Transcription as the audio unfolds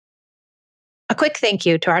quick thank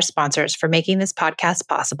you to our sponsors for making this podcast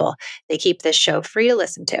possible. They keep this show free to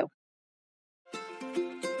listen to.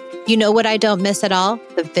 You know what I don't miss at all?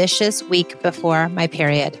 The vicious week before my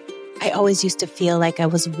period. I always used to feel like I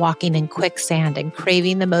was walking in quicksand and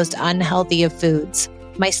craving the most unhealthy of foods.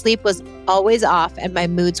 My sleep was always off and my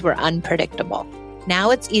moods were unpredictable. Now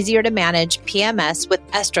it's easier to manage PMS with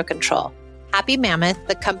Estrocontrol. Happy Mammoth,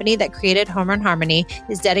 the company that created Hormone Harmony,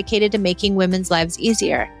 is dedicated to making women's lives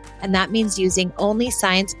easier. And that means using only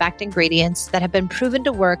science-backed ingredients that have been proven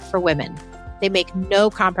to work for women. They make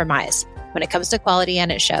no compromise when it comes to quality,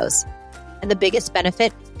 and it shows. And the biggest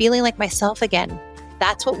benefit, feeling like myself again.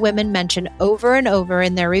 That's what women mention over and over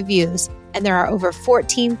in their reviews. And there are over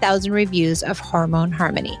 14,000 reviews of Hormone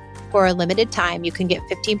Harmony. For a limited time, you can get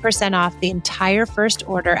 15% off the entire first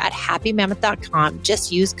order at happymammoth.com.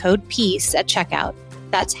 Just use code PEACE at checkout.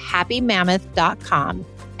 That's happymammoth.com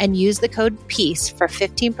and use the code PEACE for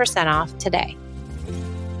 15% off today.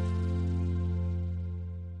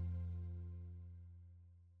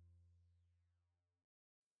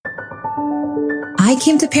 I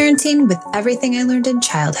came to parenting with everything I learned in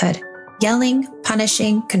childhood: yelling,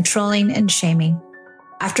 punishing, controlling, and shaming.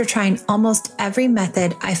 After trying almost every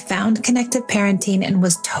method, I found connected parenting and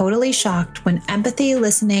was totally shocked when empathy,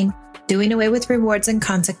 listening, doing away with rewards and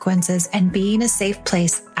consequences, and being a safe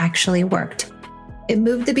place actually worked. It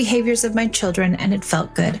moved the behaviors of my children and it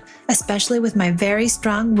felt good, especially with my very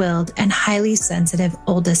strong-willed and highly sensitive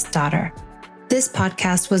oldest daughter. This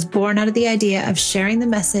podcast was born out of the idea of sharing the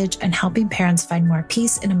message and helping parents find more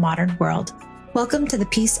peace in a modern world. Welcome to the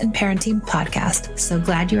Peace and Parenting Podcast. So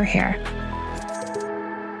glad you're here.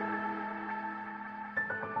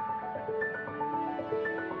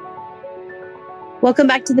 Welcome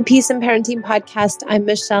back to the Peace and Parenting Podcast. I'm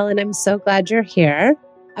Michelle, and I'm so glad you're here.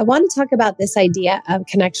 I want to talk about this idea of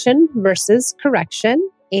connection versus correction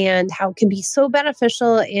and how it can be so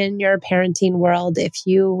beneficial in your parenting world. If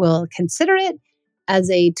you will consider it as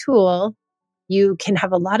a tool, you can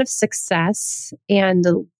have a lot of success and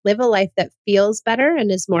live a life that feels better and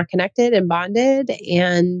is more connected and bonded.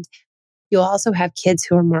 And you'll also have kids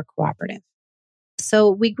who are more cooperative. So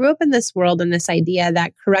we grew up in this world and this idea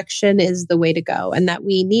that correction is the way to go and that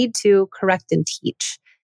we need to correct and teach.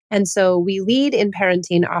 And so we lead in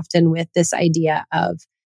parenting often with this idea of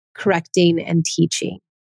correcting and teaching.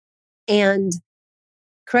 And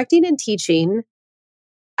correcting and teaching,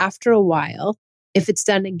 after a while, if it's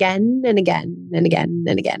done again and again and again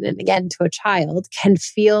and again and again to a child, can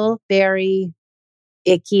feel very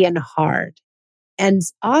icky and hard. And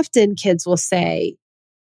often kids will say,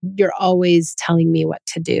 "You're always telling me what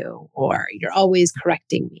to do," or "You're always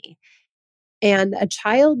correcting me." And a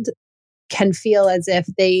child can feel as if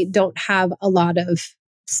they don't have a lot of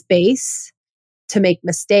space to make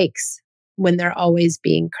mistakes when they're always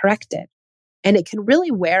being corrected. And it can really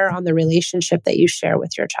wear on the relationship that you share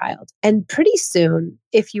with your child. And pretty soon,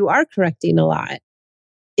 if you are correcting a lot,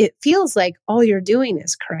 it feels like all you're doing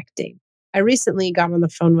is correcting. I recently got on the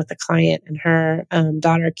phone with a client and her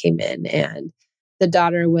daughter came in and the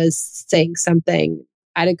daughter was saying something.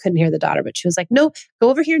 I couldn't hear the daughter, but she was like, "No, go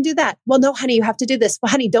over here and do that." "Well, no, honey, you have to do this."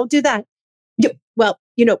 "Well, honey, don't do that." "Well,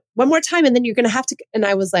 one more time and then you're going to have to." And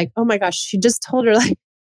I was like, oh my gosh, she just told her like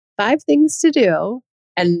 5 things to do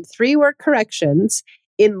and 3 were corrections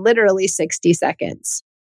in literally 60 seconds.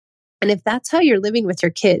 And if that's how you're living with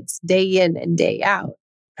your kids day in and day out,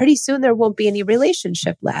 pretty soon there won't be any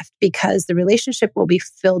relationship left because the relationship will be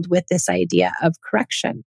filled with this idea of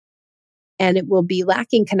correction. And it will be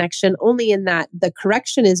lacking connection only in that the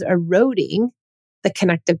correction is eroding the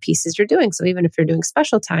connective pieces you're doing. So even if you're doing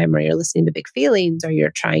special time or you're listening to Big Feelings or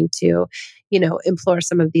you're trying to, implore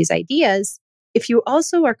some of these ideas, if you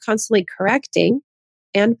also are constantly correcting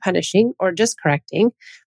and punishing or just correcting,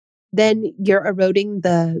 then you're eroding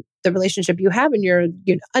the relationship you have and you're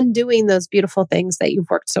undoing those beautiful things that you've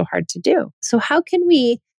worked so hard to do. So how can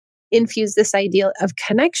we infuse this idea of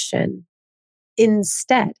connection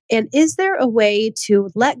instead? And is there a way to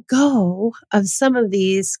let go of some of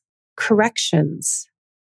these corrections?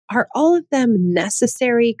 Are all of them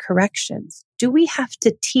necessary corrections? Do we have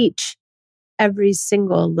to teach every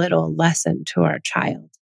single little lesson to our child?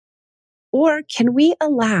 Or can we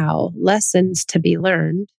allow lessons to be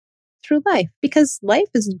learned through life? Because life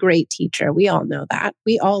is a great teacher. We all know that.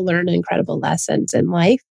 We all learn incredible lessons in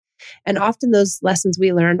life. And often those lessons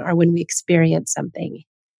we learn are when we experience something.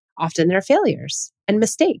 Often they're failures and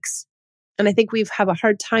mistakes. And I think we have a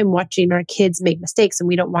hard time watching our kids make mistakes, and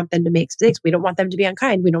we don't want them to make mistakes. We don't want them to be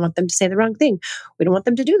unkind. We don't want them to say the wrong thing. We don't want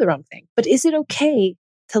them to do the wrong thing. But is it okay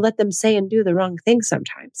to let them say and do the wrong thing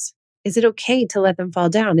sometimes? Is it okay to let them fall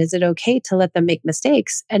down? Is it okay to let them make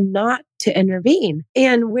mistakes and not to intervene.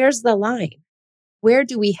 And where's the line? Where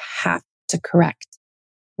do we have to correct?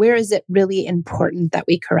 Where is it really important that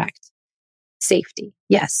we correct? Safety,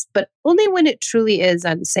 yes, but only when it truly is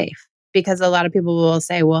unsafe. Because a lot of people will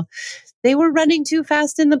say, well, they were running too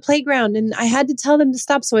fast in the playground and I had to tell them to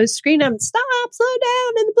stop. So I was screaming at them, stop, slow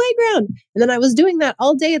down in the playground. And then I was doing that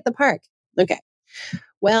all day at the park. Okay.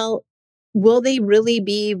 Well, will they really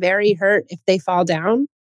be very hurt if they fall down?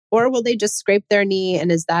 Or will they just scrape their knee?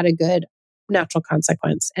 And is that a good natural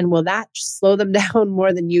consequence? And will that slow them down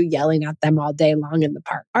more than you yelling at them all day long in the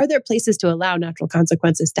park? Are there places to allow natural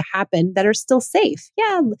consequences to happen that are still safe?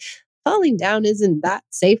 Yeah, falling down isn't that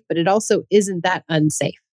safe, but it also isn't that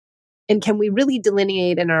unsafe. And can we really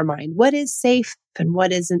delineate in our mind what is safe and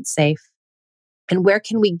what isn't safe? And where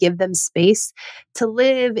can we give them space to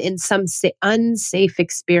live in some unsafe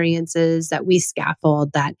experiences that we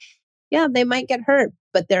scaffold that, yeah, they might get hurt,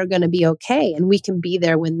 but they're going to be okay. And we can be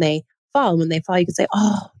there when they fall. When they fall, you can say,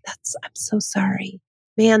 oh, I'm so sorry.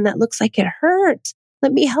 Man, that looks like it hurt.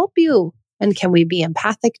 Let me help you. And can we be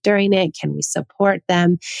empathic during it? Can we support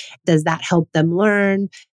them? Does that help them learn?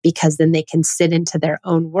 Because then they can sit into their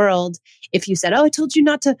own world. If you said, oh, I told you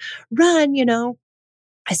not to run,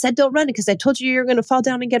 I said, don't run because I told you you're going to fall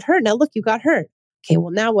down and get hurt. Now look, you got hurt. Okay,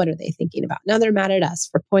 well, now what are they thinking about? Now they're mad at us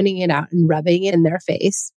for pointing it out and rubbing it in their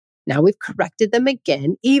face. Now we've corrected them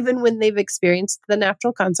again. Even when they've experienced the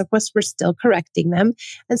natural consequence, we're still correcting them.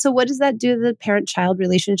 And so what does that do to the parent-child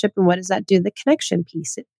relationship? And what does that do to the connection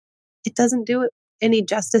piece? It doesn't do it any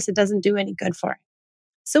justice. It doesn't do any good for it.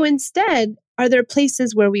 So instead, are there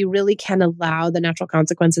places where we really can allow the natural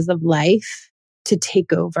consequences of life to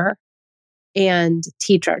take over and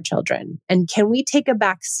teach our children? And can we take a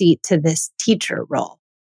back seat to this teacher role?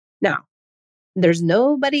 Now, there's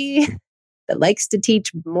nobody that likes to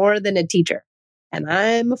teach more than a teacher. And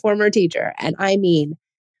I'm a former teacher. And I mean,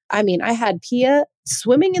 I had Pia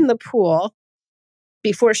swimming in the pool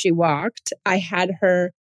before she walked. I had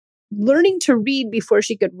her learning to read before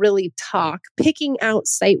she could really talk, picking out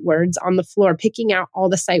sight words on the floor, picking out all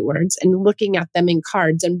the sight words and looking at them in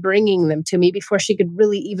cards and bringing them to me before she could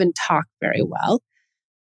really even talk very well.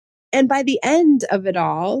 And by the end of it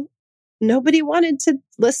all, nobody wanted to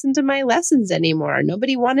listen to my lessons anymore.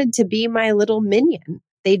 Nobody wanted to be my little minion.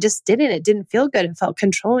 They just didn't. It didn't feel good. It felt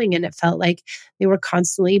controlling and it felt like they were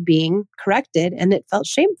constantly being corrected and it felt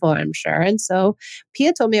shameful, I'm sure. And so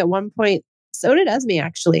Pia told me at one point, so did Esme,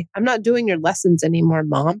 actually, I'm not doing your lessons anymore,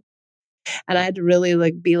 Mom. And I had to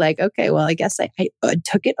really be like, okay, well, I guess I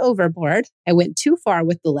took it overboard. I went too far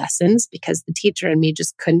with the lessons because the teacher and me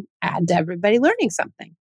just couldn't add to everybody learning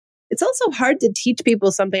something. It's also hard to teach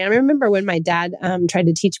people something. I remember when my dad tried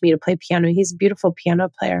to teach me to play piano. He's a beautiful piano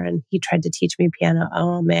player and he tried to teach me piano.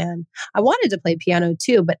 Oh man, I wanted to play piano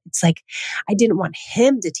too, but it's like, I didn't want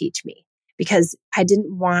him to teach me because I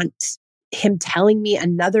didn't want him telling me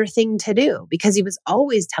another thing to do because he was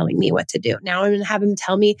always telling me what to do. Now I'm going to have him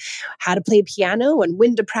tell me how to play piano and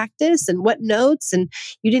when to practice and what notes and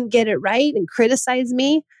you didn't get it right and criticize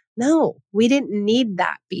me. No, we didn't need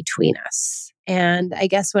that between us. And I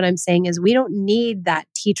guess what I'm saying is we don't need that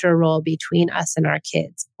teacher role between us and our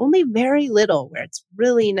kids. Only very little where it's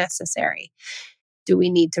really necessary. Do we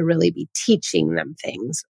need to really be teaching them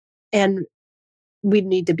things? And we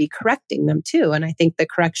need to be correcting them too. And I think the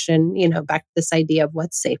correction, back to this idea of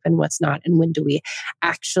what's safe and what's not, and when do we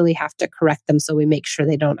actually have to correct them so we make sure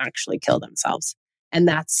they don't actually kill themselves. And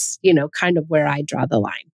that's, kind of where I draw the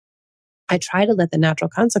line. I try to let the natural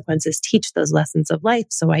consequences teach those lessons of life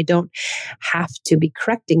so I don't have to be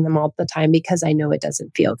correcting them all the time because I know it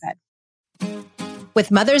doesn't feel good. With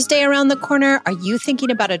Mother's Day around the corner, are you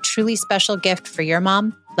thinking about a truly special gift for your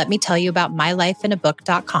mom? Let me tell you about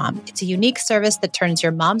mylifeinabook.com. It's a unique service that turns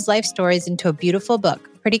your mom's life stories into a beautiful book.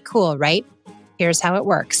 Pretty cool, right? Here's how it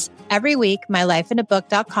works. Every week,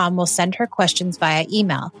 mylifeinabook.com will send her questions via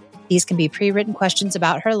email. These can be pre-written questions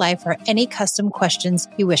about her life or any custom questions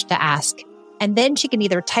you wish to ask. And then she can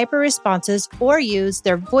either type her responses or use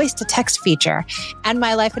their voice-to-text feature. And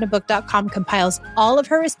mylifeinabook.com compiles all of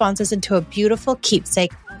her responses into a beautiful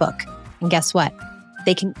keepsake book. And guess what?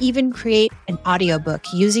 They can even create an audiobook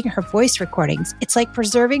using her voice recordings. It's like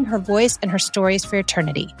preserving her voice and her stories for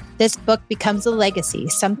eternity. This book becomes a legacy,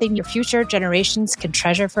 something your future generations can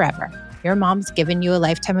treasure forever. Your mom's given you a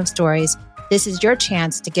lifetime of stories. This is your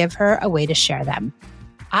chance to give her a way to share them.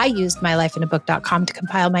 I used mylifeinabook.com to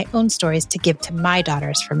compile my own stories to give to my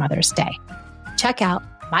daughters for Mother's Day. Check out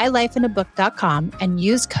mylifeinabook.com and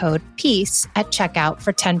use code PEACE at checkout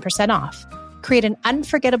for 10% off. Create an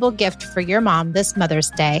unforgettable gift for your mom this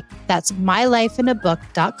Mother's Day. That's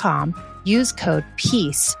mylifeinabook.com. Use code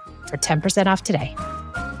PEACE for 10% off today.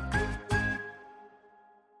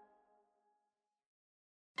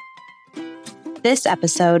 This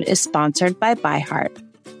episode is sponsored by ByHeart.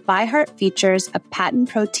 ByHeart features a patent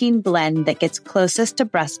protein blend that gets closest to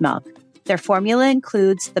breast milk. Their formula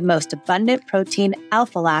includes the most abundant protein,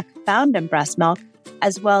 alpha-lac, found in breast milk,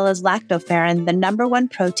 as well as lactoferrin, the number one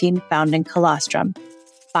protein found in colostrum.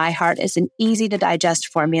 ByHeart is an easy-to-digest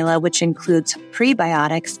formula which includes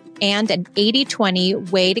prebiotics and an 80-20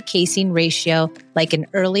 whey to casein ratio like in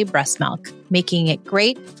early breast milk, making it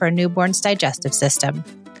great for a newborn's digestive system.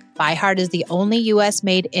 ByHeart is the only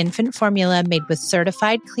U.S.-made infant formula made with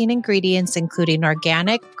certified clean ingredients, including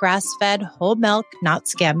organic, grass-fed, whole milk, not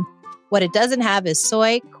skim. What it doesn't have is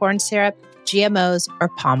soy, corn syrup, GMOs, or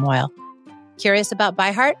palm oil. Curious about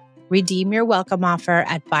ByHeart? Redeem your welcome offer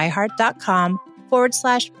at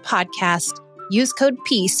byheart.com/podcast. Use code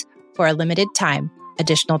PEACE for a limited time.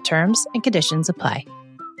 Additional terms and conditions apply.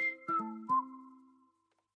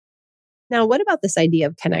 Now, what about this idea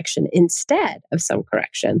of connection instead of some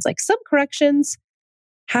corrections? Like some corrections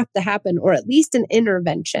have to happen, or at least an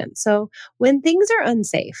intervention. So when things are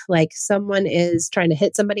unsafe, like someone is trying to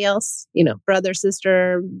hit somebody else, brother,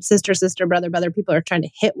 sister, brother, people are trying to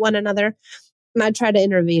hit one another. And I try to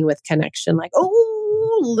intervene with connection, like,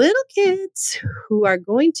 little kids who are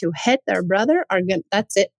going to hit their brother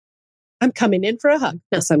that's it. I'm coming in for a hug.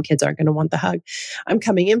 Now, some kids aren't going to want the hug. I'm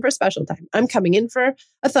coming in for special time. I'm coming in for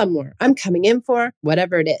a thumb war. I'm coming in for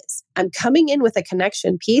whatever it is. I'm coming in with a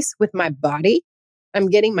connection piece with my body. I'm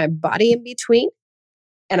getting my body in between.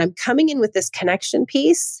 And I'm coming in with this connection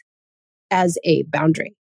piece as a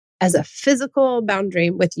boundary, as a physical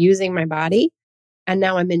boundary with using my body. And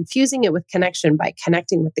now I'm infusing it with connection by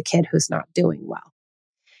connecting with the kid who's not doing well.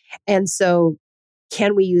 And so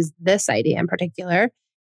can we use this idea in particular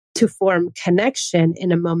to form connection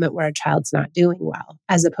in a moment where a child's not doing well,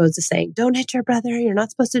 as opposed to saying, don't hit your brother. You're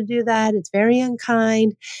not supposed to do that. It's very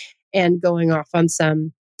unkind. And going off on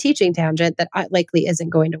some teaching tangent that likely isn't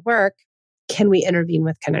going to work. Can we intervene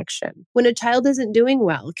with connection? When a child isn't doing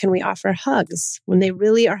well, can we offer hugs? When they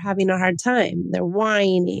really are having a hard time, they're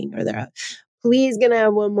whining or they're, please gonna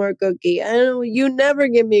have one more cookie. Oh, you never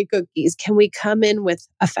give me cookies. Can we come in with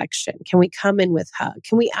affection? Can we come in with hug?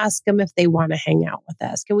 Can we ask them if they want to hang out with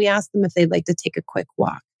us? Can we ask them if they'd like to take a quick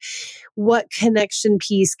walk? What connection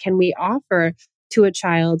piece can we offer to a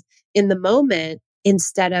child in the moment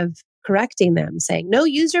instead of correcting them, saying, no,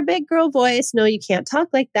 use your big girl voice. No, you can't talk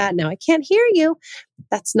like that. Now I can't hear you.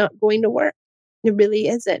 That's not going to work. It really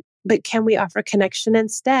isn't. But can we offer connection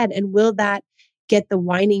instead? And will that get the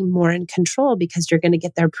whining more in control, because you're going to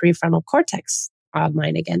get their prefrontal cortex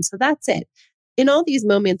online again? So that's it. In all these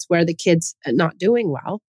moments where the kid's not doing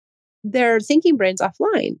well, their thinking brain's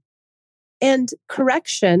offline. And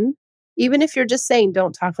correction, even if you're just saying,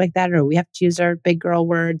 don't talk like that, or we have to use our big girl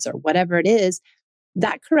words or whatever it is,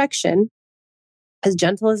 that correction, as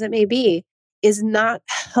gentle as it may be, is not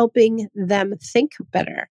helping them think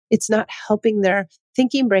better. It's not helping their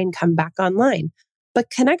thinking brain come back online. But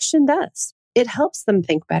connection does. It helps them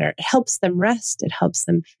think better. It helps them rest. It helps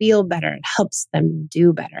them feel better. It helps them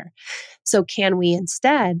do better. So can we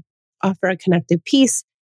instead offer a connective piece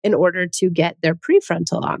in order to get their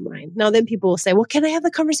prefrontal online? Now, then people will say, well, can I have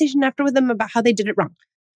the conversation after with them about how they did it wrong?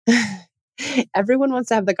 Everyone wants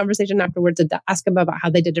to have the conversation afterwards to ask them about how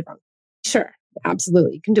they did it wrong. Sure,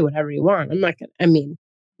 absolutely. You can do whatever you want.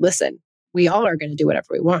 Listen, we all are going to do whatever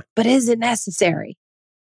we want, but is it necessary?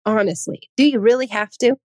 Honestly, do you really have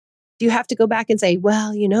to? Do you have to go back and say,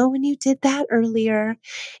 well, when you did that earlier,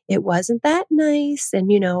 it wasn't that nice. And,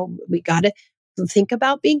 we got to think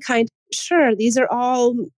about being kind. Sure, these are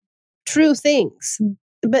all true things.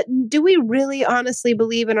 But do we really honestly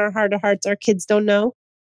believe in our heart of hearts our kids don't know?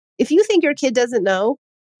 If you think your kid doesn't know,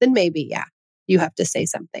 then maybe, yeah, you have to say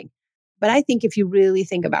something. But I think if you really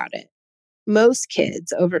think about it, most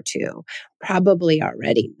kids over 2 probably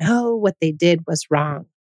already know what they did was wrong.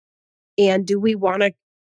 And do we want to,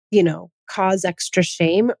 cause extra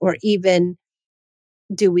shame, or even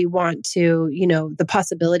do we want to, the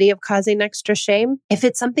possibility of causing extra shame? If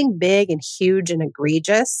it's something big and huge and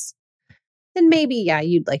egregious, then maybe, yeah,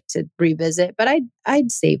 you'd like to revisit, but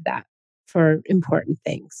I'd save that for important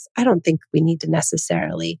things. I don't think we need to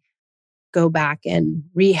necessarily go back and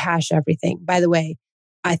rehash everything. By the way,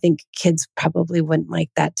 I think kids probably wouldn't like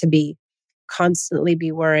that, to be constantly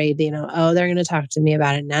be worried, oh, they're going to talk to me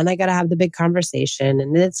about it. And then I got to have the big conversation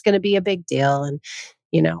and it's going to be a big deal. And,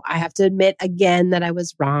 I have to admit again that I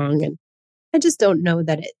was wrong. And I just don't know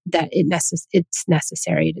that it's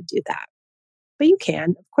necessary to do that. But you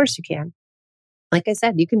can, of course you can. Like I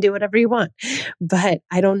said, you can do whatever you want, but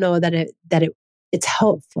I don't know that it's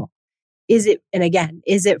helpful. Is it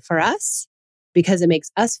for us because it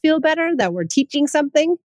makes us feel better that we're teaching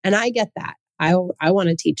something? And I get that. I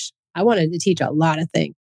wanted to teach a lot of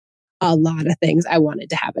things. A lot of things. I wanted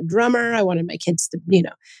to have a drummer. I wanted my kids to,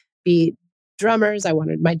 be drummers. I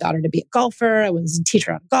wanted my daughter to be a golfer. I was a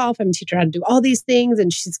teacher how to golf. I'm a teacher how to do all these things.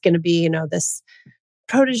 And she's going to be, this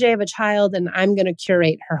protege of a child, and I'm going to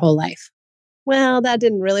curate her whole life. Well, that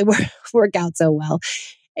didn't really work out so well.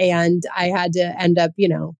 And I had to end up,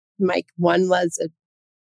 one was a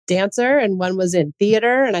dancer and one was in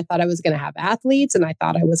theater. And I thought I was going to have athletes, and I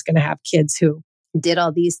thought I was going to have kids who did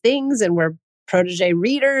all these things and were protege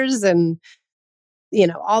readers and,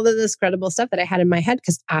 all of this credible stuff that I had in my head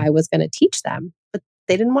because I was going to teach them, but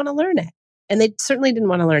they didn't want to learn it. And they certainly didn't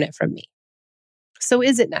want to learn it from me. So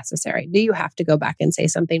is it necessary? Do you have to go back and say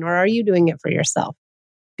something, or are you doing it for yourself?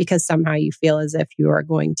 Because somehow you feel as if you are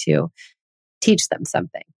going to teach them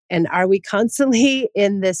something. And are we constantly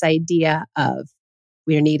in this idea of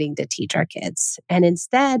we're needing to teach our kids? And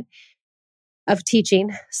instead of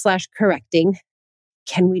teaching/correcting,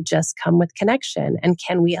 can we just come with connection? And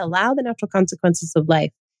can we allow the natural consequences of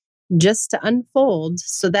life just to unfold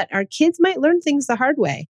so that our kids might learn things the hard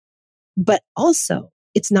way, but also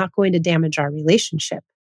it's not going to damage our relationship.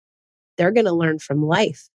 They're going to learn from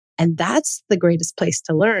life. And that's the greatest place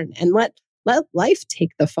to learn. And let life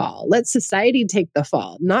take the fall. Let society take the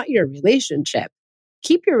fall, not your relationship.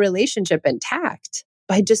 Keep your relationship intact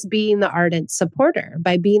by just being the ardent supporter,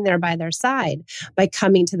 by being there by their side, by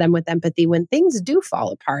coming to them with empathy when things do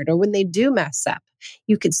fall apart or when they do mess up.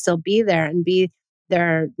 You could still be there and be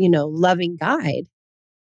their, loving guide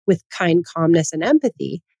with kind calmness and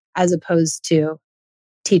empathy, as opposed to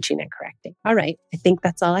teaching and correcting. All right. I think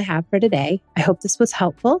that's all I have for today. I hope this was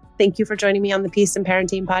helpful. Thank you for joining me on the Peace in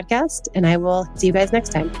Parenting podcast, and I will see you guys next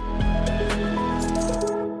time.